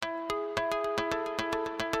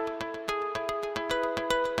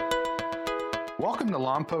Welcome to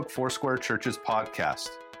Lompoc Foursquare Church's podcast.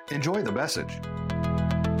 Enjoy the message.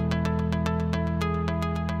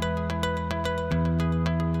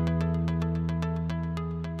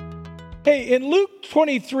 Hey, in Luke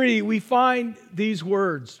 23, we find these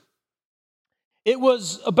words. It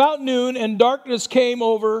was about noon, and darkness came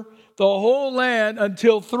over the whole land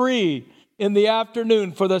until 3 in the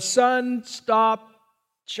afternoon, for the sun stopped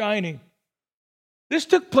shining. This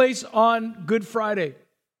took place on Good Friday.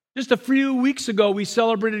 Just a few weeks ago, we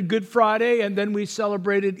celebrated Good Friday, and then we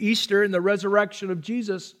celebrated Easter and the resurrection of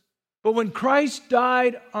Jesus. But when Christ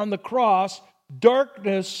died on the cross,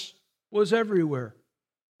 darkness was everywhere.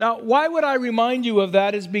 Now, why would I remind you of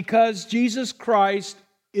that? Is because Jesus Christ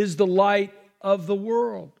is the light of the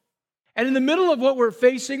world. And in the middle of what we're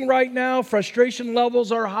facing right now, frustration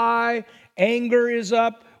levels are high, anger is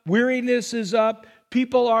up, weariness is up,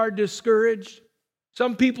 people are discouraged.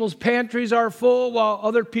 Some people's pantries are full while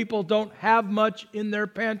other people don't have much in their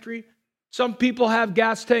pantry. Some people have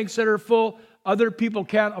gas tanks that are full. Other people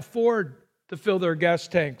can't afford to fill their gas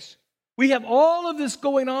tanks. We have all of this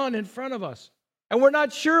going on in front of us. And we're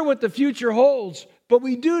not sure what the future holds, but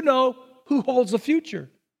we do know who holds the future.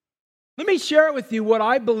 Let me share with you what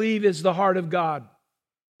I believe is the heart of God.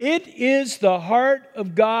 It is the heart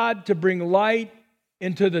of God to bring light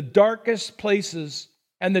into the darkest places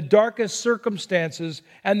and the darkest circumstances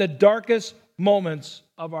and the darkest moments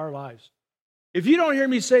of our lives. If you don't hear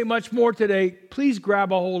me say much more today, please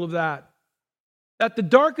grab a hold of that. That the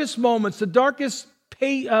darkest moments, the darkest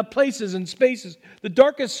places and spaces, the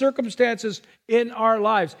darkest circumstances in our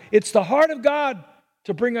lives, it's the heart of God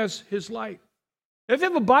to bring us His light. If you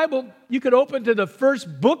have a Bible, you could open to the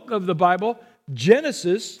first book of the Bible,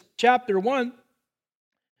 Genesis chapter 1.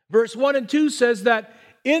 Verse 1 and 2 says that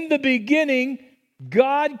in the beginning,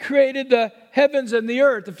 God created the heavens and the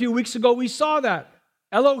earth. A few weeks ago, we saw that.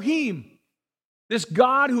 Elohim, this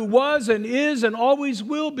God who was and is and always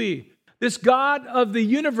will be. This God of the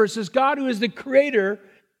universe, this God who is the creator,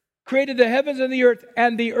 created the heavens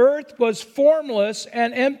and the earth was formless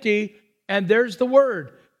and empty. And there's the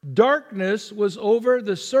word. Darkness was over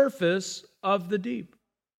the surface of the deep.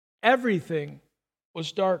 Everything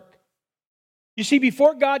was dark. You see,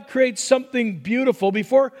 before God creates something beautiful,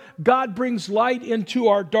 before God brings light into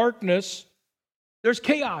our darkness, there's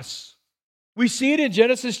chaos. We see it in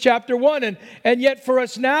Genesis chapter 1, and yet for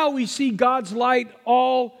us now, we see God's light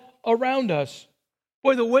all around us.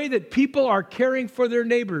 Boy, the way that people are caring for their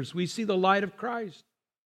neighbors, we see the light of Christ.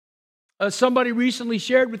 Somebody recently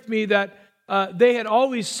shared with me that they had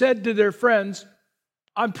always said to their friends,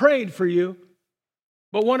 "I'm praying for you."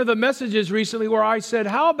 But one of the messages recently where I said,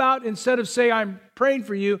 how about instead of say I'm praying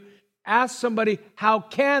for you, ask somebody, how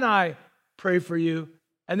can I pray for you?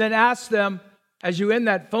 And then ask them, as you end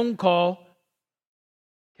that phone call,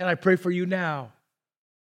 can I pray for you now?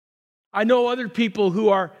 I know other people who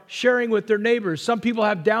are sharing with their neighbors. Some people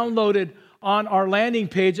have downloaded on our landing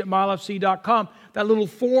page at milefc.com that little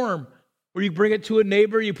form where you bring it to a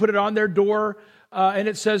neighbor, you put it on their door, and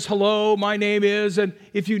it says, hello, my name is, and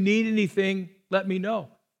if you need anything, let me know.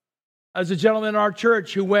 As a gentleman in our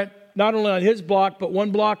church who went not only on his block, but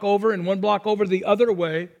one block over and one block over the other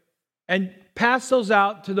way, and passed those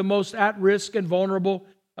out to the most at-risk and vulnerable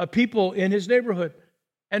people in his neighborhood.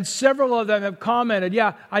 And several of them have commented,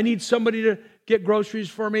 yeah, I need somebody to get groceries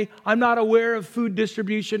for me. I'm not aware of food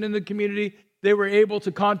distribution in the community. They were able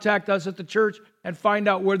to contact us at the church and find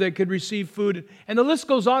out where they could receive food. And the list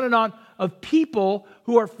goes on and on of people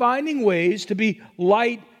who are finding ways to be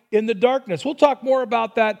light in the darkness. We'll talk more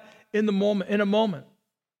about that in a moment. You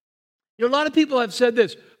know, a lot of people have said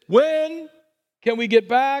this, when can we get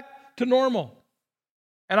back to normal?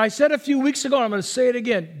 And I said a few weeks ago, and I'm going to say it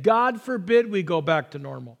again, God forbid we go back to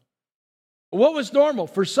normal. What was normal?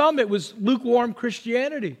 For some, it was lukewarm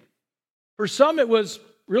Christianity. For some, it was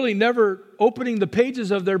really never opening the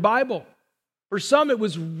pages of their Bible. For some, it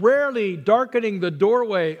was rarely darkening the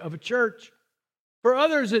doorway of a church. For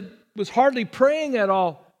others, it was hardly praying at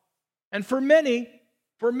all. And for many,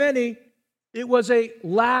 it was a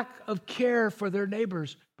lack of care for their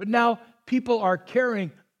neighbors. But now people are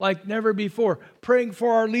caring like never before, praying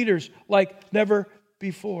for our leaders like never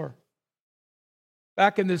before.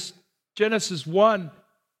 Back in this Genesis 1,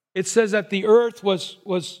 it says that the earth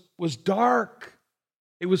was dark.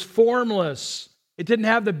 It was formless. It didn't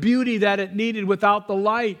have the beauty that it needed without the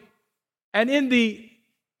light. And in the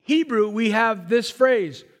Hebrew, we have this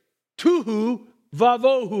phrase, tuhu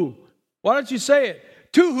vavohu. Why don't you say it?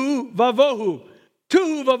 Tuhu vavohu.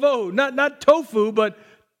 Tuhu vavohu. Not tofu, but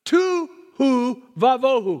tuhu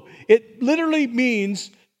vavohu. It literally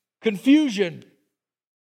means confusion,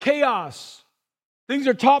 chaos, Things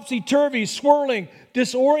are topsy-turvy, swirling,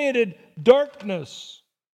 disoriented darkness.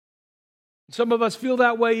 Some of us feel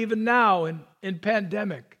that way even now in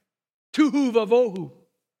pandemic. Tuhu vavohu.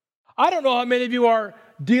 I don't know how many of you are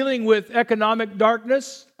dealing with economic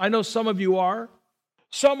darkness. I know some of you are.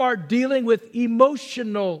 Some are dealing with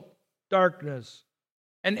emotional darkness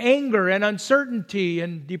and anger and uncertainty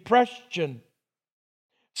and depression.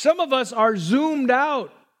 Some of us are zoomed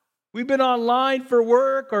out. We've been online for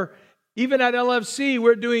work, or even at LFC,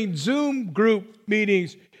 we're doing Zoom group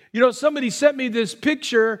meetings. You know, somebody sent me this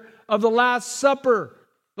picture of the Last Supper,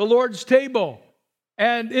 the Lord's table,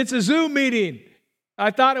 and it's a Zoom meeting.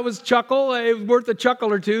 I thought it was chuckle. It was worth a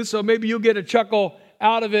chuckle or two, so maybe you'll get a chuckle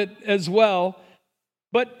out of it as well.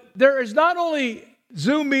 But there is not only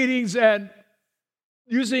Zoom meetings and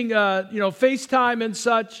using FaceTime and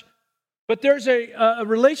such, but there's a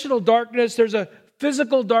relational darkness. There's a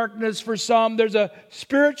physical darkness for some. There's a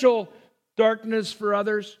spiritual darkness for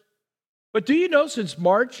others. But do you know, since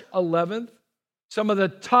March 11th, some of the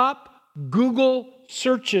top Google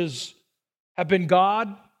searches have been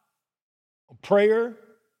God, prayer,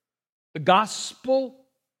 the gospel?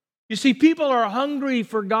 You see, people are hungry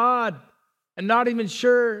for God and not even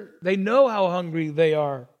sure they know how hungry they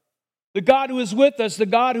are. The God who is with us, the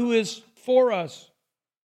God who is for us.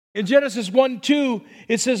 In Genesis 1:2,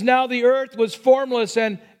 it says, "Now the earth was formless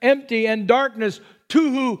and empty, and darkness,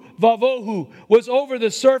 tuhu vavohu, was over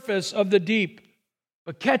the surface of the deep."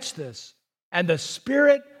 But catch this, "and the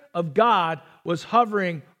Spirit of God was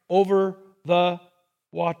hovering over the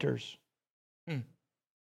waters."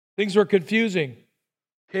 Things were confusing,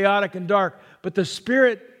 chaotic, and dark, but the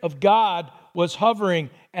Spirit of God was hovering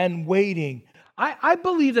and waiting. I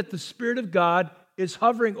believe that the Spirit of God is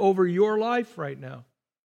hovering over your life right now.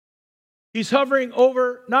 He's hovering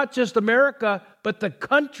over not just America, but the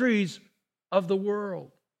countries of the world.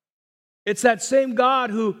 It's that same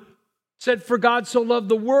God who said, "For God so loved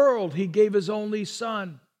the world, He gave His only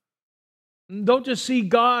Son." Don't just see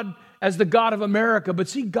God as the God of America, but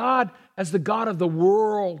see God as the God of the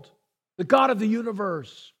world, the God of the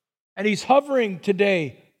universe. And He's hovering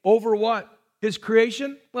today over what? His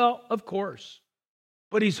creation? Well, of course.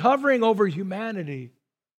 But He's hovering over humanity.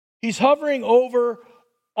 He's hovering over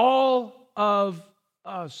all of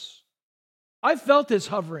us. I felt His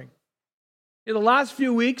hovering. In the last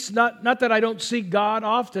few weeks, not that I don't seek God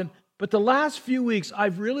often, but the last few weeks,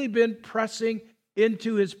 I've really been pressing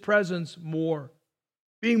into His presence more.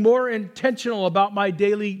 Being more intentional about my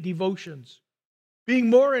daily devotions. Being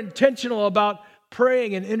more intentional about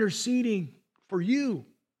praying and interceding for you,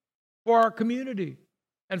 for our community,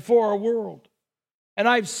 and for our world. And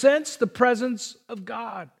I've sensed the presence of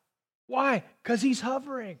God. Why? Because He's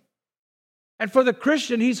hovering. And for the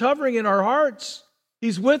Christian, He's hovering in our hearts.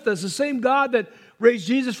 He's with us. The same God that raised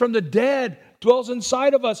Jesus from the dead dwells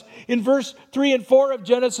inside of us. In verse 3 and 4 of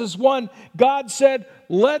Genesis 1, God said,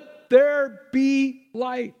 "Let there be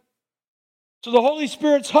light." So the Holy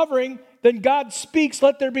Spirit's hovering, then God speaks,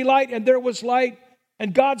 "Let there be light," and there was light.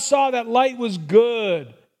 And God saw that light was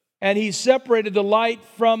good, and He separated the light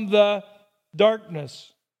from the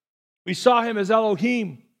darkness. We saw Him as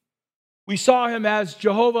Elohim. We saw Him as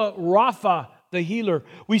Jehovah Rapha, the healer.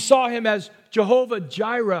 We saw Him as Jehovah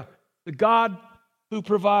Jireh, the God who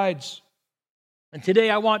provides. And today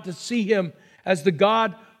I want to see Him as the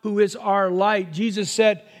God who is our light. Jesus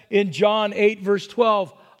said in John 8, verse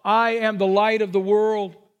 12, "I am the light of the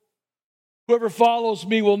world. Whoever follows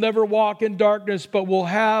me will never walk in darkness, but will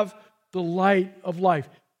have the light of life."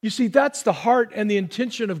 You see, that's the heart and the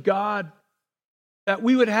intention of God, that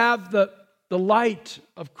we would have the light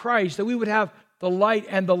of Christ, that we would have the light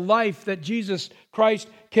and the life that Jesus Christ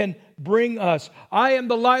can bring us. "I am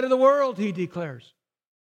the light of the world," He declares.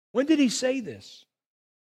 When did He say this?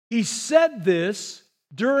 He said this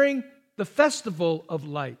during the Festival of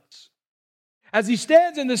Lights. As He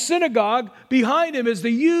stands in the synagogue, behind Him is the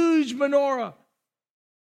huge menorah.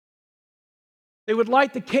 They would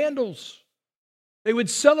light the candles. They would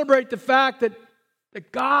celebrate the fact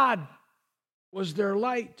that God was their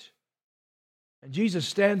light. And Jesus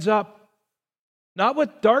stands up, not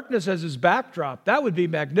with darkness as His backdrop. That would be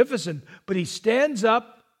magnificent. But He stands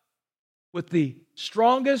up with the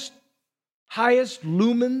strongest, highest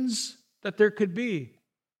lumens that there could be,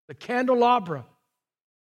 the candelabra.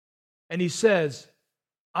 And He says,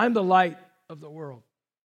 "I'm the light of the world."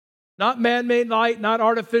 Not man-made light, not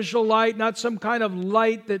artificial light, not some kind of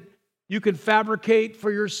light that you can fabricate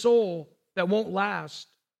for your soul that won't last,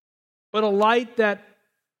 but a light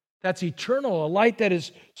that's eternal, a light that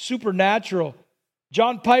is supernatural.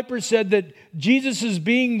 John Piper said that Jesus'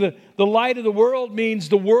 being the light of the world means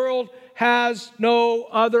the world has no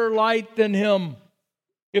other light than Him.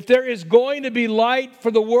 If there is going to be light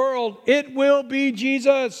for the world, it will be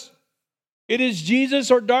Jesus. It is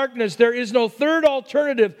Jesus or darkness. There is no third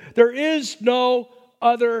alternative. There is no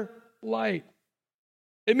other light.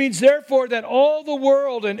 It means, therefore, that all the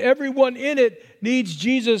world and everyone in it needs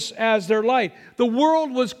Jesus as their light. The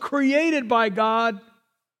world was created by God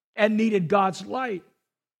and needed God's light.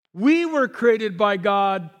 We were created by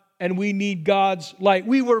God and we need God's light.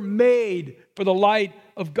 We were made for the light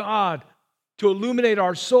of God to illuminate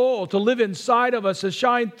our soul, to live inside of us, to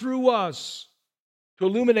shine through us, to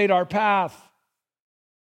illuminate our path.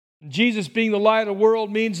 Jesus being the light of the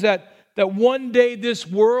world means that one day this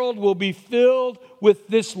world will be filled with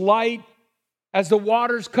this light as the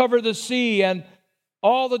waters cover the sea, and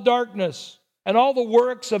all the darkness and all the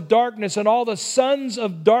works of darkness and all the sons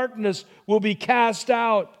of darkness will be cast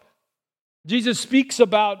out. Jesus speaks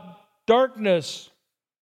about darkness,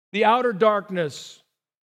 the outer darkness,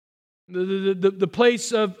 the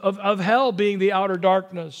place of hell being the outer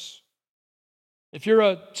darkness. If you're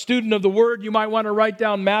a student of the Word, you might want to write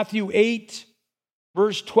down Matthew 8,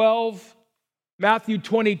 verse 12, Matthew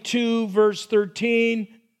 22, verse 13,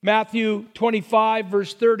 Matthew 25,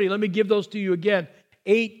 verse 30. Let me give those to you again.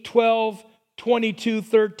 8, 12, 22,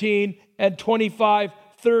 13, and 25,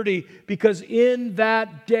 30. Because in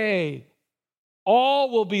that day, all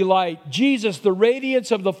will be light. Jesus, the radiance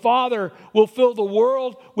of the Father, will fill the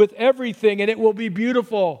world with everything, and it will be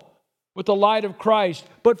beautiful with the light of Christ.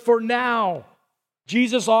 But for now,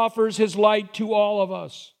 Jesus offers His light to all of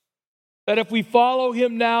us. That if we follow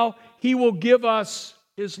Him now, He will give us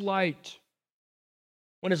His light.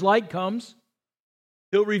 When His light comes,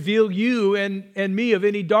 He'll reveal you and me of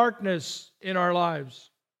any darkness in our lives.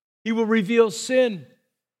 He will reveal sin.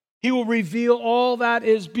 He will reveal all that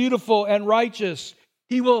is beautiful and righteous.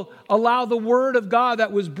 He will allow the Word of God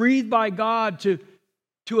that was breathed by God to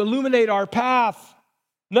illuminate our path.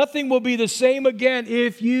 Nothing will be the same again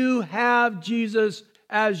if you have Jesus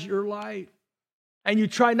as your light and you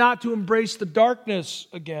try not to embrace the darkness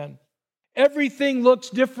again. Everything looks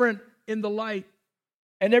different in the light,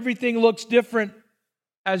 and everything looks different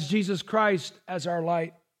as Jesus Christ as our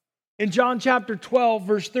light. In John chapter 12,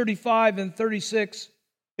 verse 35 and 36,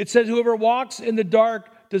 it says, whoever walks in the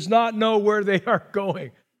dark does not know where they are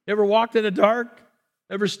going. You ever walked in the dark?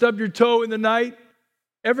 Ever stubbed your toe in the night?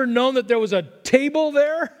 Ever known that there was a table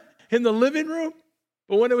there in the living room?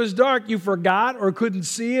 But when it was dark, you forgot or couldn't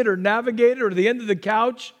see it or navigate it or the end of the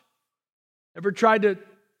couch? Ever tried to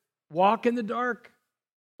walk in the dark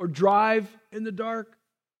or drive in the dark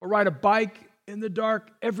or ride a bike in the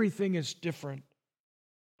dark? Everything is different.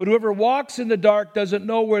 But whoever walks in the dark doesn't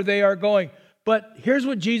know where they are going. But here's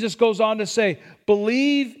what Jesus goes on to say.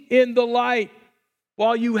 Believe in the light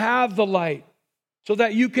while you have the light, so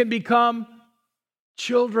that you can become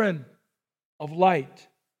children of light.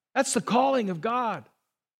 That's the calling of God.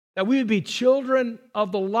 That we would be children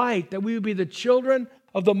of the light. That we would be the children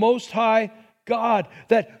of the Most High God.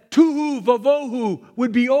 That tuhu vavohu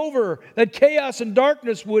would be over. That chaos and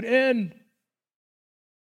darkness would end.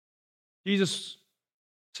 Jesus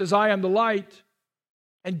says, I am the light.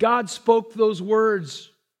 And God spoke those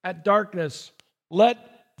words at darkness. Let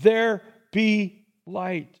there be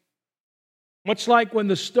light. Much like when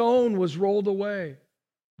the stone was rolled away.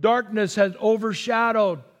 Darkness had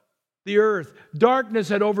overshadowed the earth. Darkness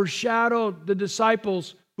had overshadowed the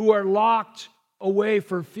disciples who are locked away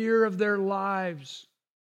for fear of their lives,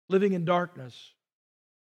 living in darkness.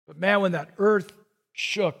 But man, when that earth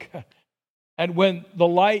shook and when the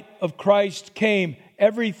light of Christ came,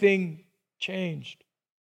 everything changed.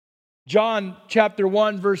 John chapter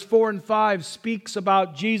 1, verse 4 and 5 speaks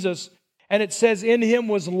about Jesus, and it says, in Him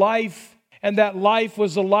was life, and that life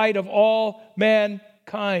was the light of all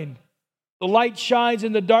mankind. The light shines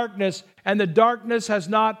in the darkness, and the darkness has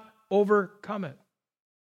not overcome it.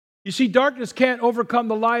 You see, darkness can't overcome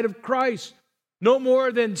the light of Christ, no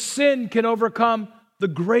more than sin can overcome the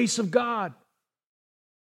grace of God.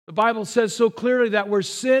 The Bible says so clearly that where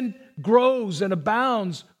sin grows and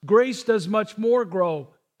abounds, grace does much more grow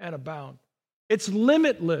and abound. It's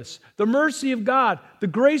limitless. The mercy of God, the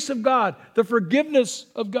grace of God, the forgiveness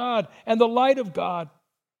of God, and the light of God.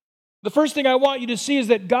 The first thing I want you to see is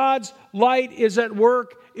that God's light is at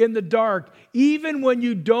work in the dark. Even when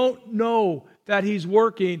you don't know that He's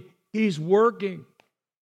working, He's working.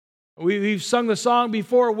 We've sung the song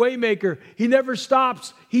before, Waymaker. He never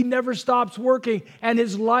stops. He never stops working. And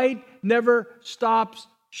His light never stops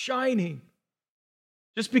shining.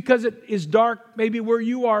 Just because it is dark maybe where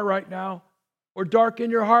you are right now, or dark in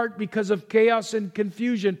your heart because of chaos and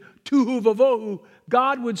confusion, tuhu vavohu,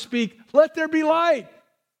 God would speak, let there be light.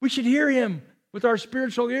 We should hear Him. with our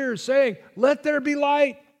spiritual ears, saying, let there be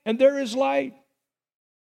light, and there is light.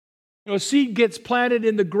 A seed gets planted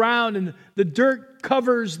in the ground, and the dirt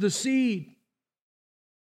covers the seed.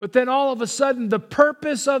 But then all of a sudden, the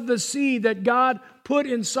purpose of the seed that God put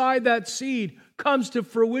inside that seed comes to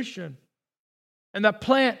fruition. And that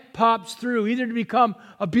plant pops through, either to become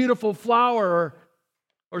a beautiful flower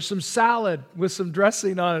or some salad with some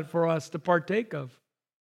dressing on it for us to partake of.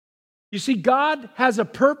 You see, God has a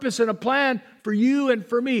purpose and a plan for you and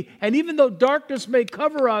for me. And even though darkness may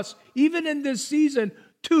cover us, even in this season,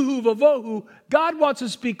 Tohu Vavohu, God wants to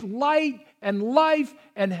speak light and life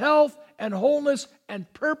and health and wholeness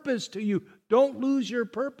and purpose to you. Don't lose your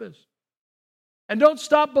purpose. And don't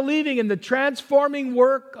stop believing in the transforming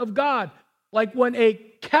work of God. Like when a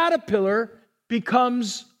caterpillar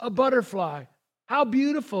becomes a butterfly. How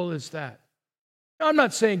beautiful is that? Now, I'm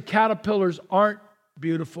not saying caterpillars aren't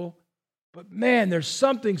beautiful, but man, there's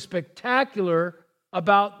something spectacular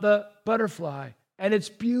about the butterfly and its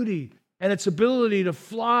beauty and its ability to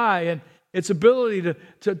fly and its ability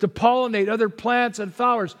to pollinate other plants and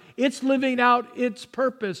flowers. It's living out its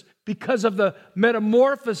purpose because of the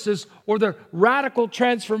metamorphosis or the radical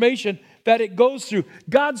transformation that it goes through.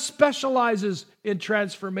 God specializes in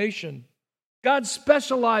transformation. God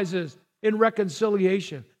specializes in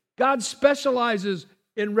reconciliation. God specializes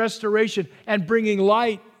in restoration and bringing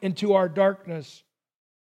light into our darkness.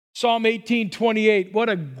 Psalm 18:28, what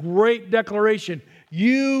a great declaration.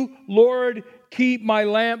 You, Lord, keep my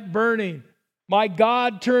lamp burning. My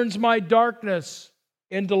God turns my darkness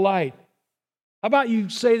into light. How about you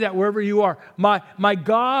say that wherever you are? My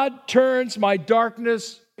God turns my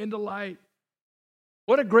darkness into light.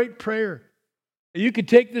 What a great prayer. You could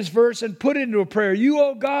take this verse and put it into a prayer. You,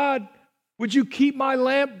 oh God, would you keep my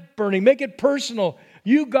lamp burning? Make it personal.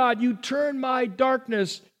 You, God, you turn my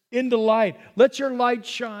darkness into light. Let your light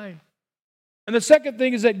shine. And the second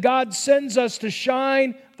thing is that God sends us to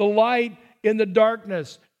shine the light in the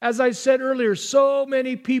darkness. As I said earlier, so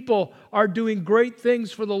many people are doing great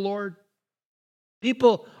things for the Lord.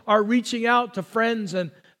 People are reaching out to friends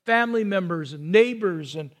and family members and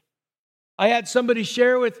neighbors. And I had somebody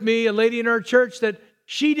share with me, a lady in our church, that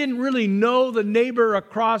she didn't really know the neighbor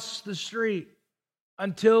across the street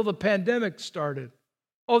until the pandemic started.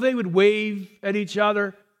 Oh, they would wave at each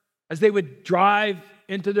other as they would drive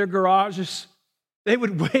into their garages. They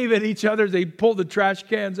would wave at each other as they pulled the trash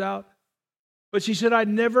cans out. But she said, I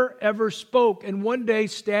never, ever spoke. And one day,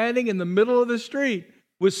 standing in the middle of the street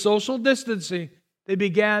with social distancing, they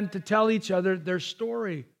began to tell each other their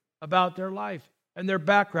story about their life and their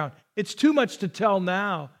background. It's too much to tell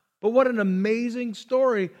now, but what an amazing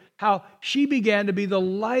story, how she began to be the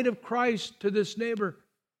light of Christ to this neighbor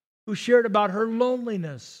who shared about her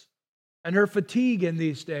loneliness and her fatigue in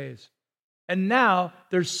these days. And now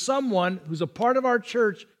there's someone who's a part of our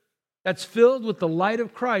church that's filled with the light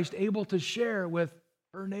of Christ, able to share with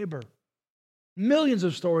her neighbor. Millions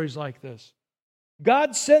of stories like this.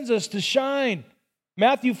 God sends us to shine.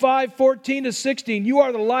 Matthew 5:14-16, you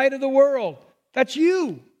are the light of the world. That's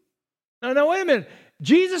you. Now, wait a minute.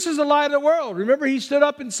 Jesus is the light of the world. Remember, he stood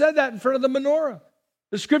up and said that in front of the menorah.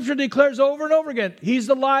 The scripture declares over and over again, he's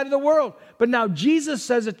the light of the world. But now Jesus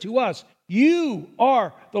says it to us. You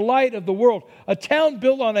are the light of the world. A town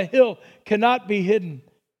built on a hill cannot be hidden.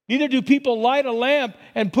 Neither do people light a lamp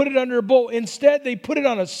and put it under a bowl. Instead, they put it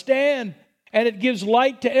on a stand, and it gives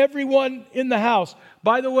light to everyone in the house.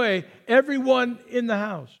 By the way, everyone in the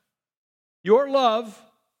house. Your love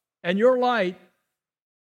and your light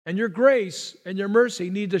and your grace and your mercy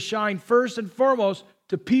need to shine first and foremost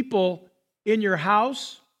to people in your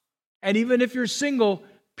house, and even if you're single,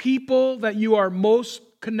 people that you are most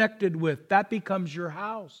connected with. That becomes your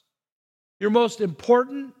house. Your most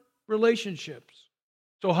important relationships.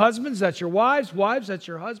 So husbands, that's your wives. Wives, that's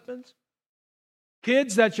your husbands.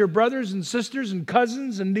 Kids, that's your brothers and sisters and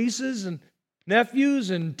cousins and nieces and nephews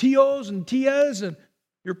and tios and tias. And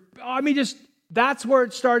that's where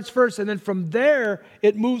it starts first. And then from there,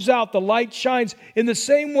 it moves out. The light shines. In the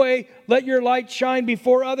same way, let your light shine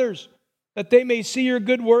before others, that they may see your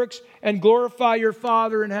good works and glorify your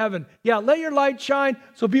Father in heaven. Yeah, let your light shine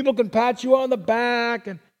so people can pat you on the back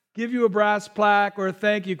and give you a brass plaque or a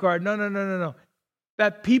thank you card. No.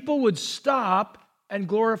 That people would stop and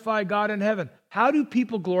glorify God in heaven. How do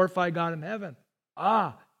people glorify God in heaven?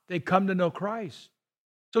 They come to know Christ.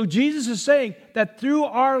 So Jesus is saying that through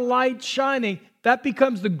our light shining, that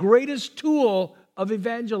becomes the greatest tool of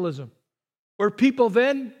evangelism, where people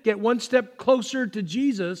then get one step closer to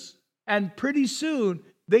Jesus, and pretty soon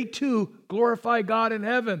they too glorify God in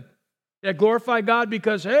heaven. They glorify God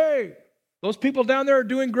because, hey, those people down there are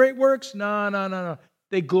doing great works. No.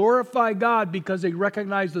 They glorify God because they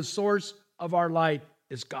recognize the source of our light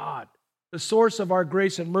is God. The source of our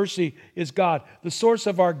grace and mercy is God. The source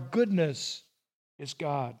of our goodness is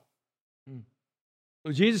God.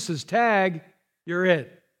 So Jesus' tag, you're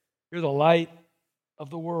it. You're the light of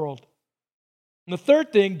the world. And the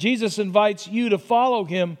third thing, Jesus invites you to follow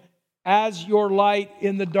him as your light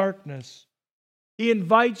in the darkness. He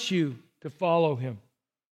invites you to follow him.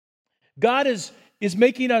 God is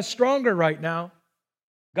making us stronger right now.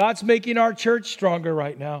 God's making our church stronger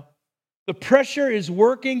right now. The pressure is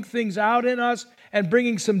working things out in us and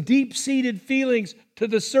bringing some deep-seated feelings to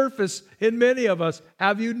the surface in many of us.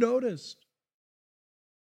 Have you noticed?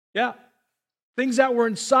 Yeah. Things that were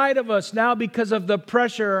inside of us now because of the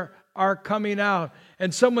pressure are coming out.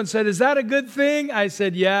 And someone said, is that a good thing? I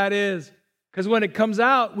said, yeah, it is. Because when it comes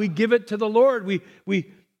out, we give it to the Lord. We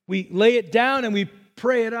lay it down and we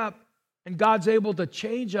pray it up. And God's able to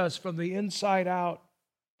change us from the inside out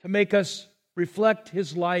to make us reflect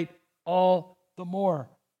his light all the more.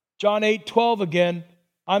 John 8:12 again,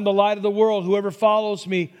 I'm the light of the world. Whoever follows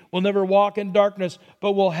me will never walk in darkness,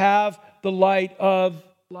 but will have the light of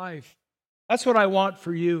life. That's what I want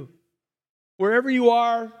for you. Wherever you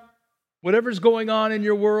are, whatever's going on in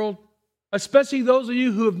your world, especially those of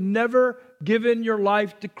you who have never given your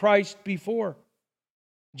life to Christ before.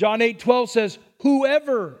 John 8:12 says,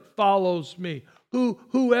 whoever follows me.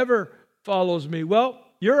 Whoever follows me. Well,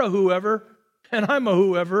 you're a whoever, and I'm a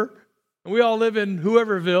whoever. And we all live in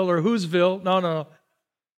whoeverville or whosville. No.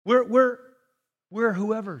 We're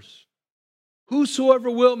whoever's.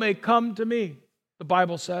 Whosoever will may come to me, the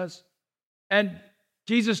Bible says. And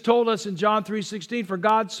Jesus told us in John 3:16, for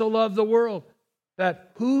God so loved the world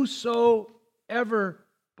that whosoever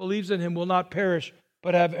believes in him will not perish,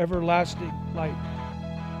 but have everlasting life.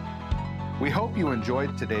 We hope you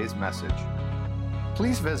enjoyed today's message.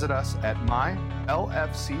 Please visit us at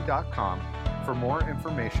mylfc.com for more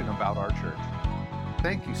information about our church.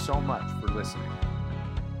 Thank you so much for listening.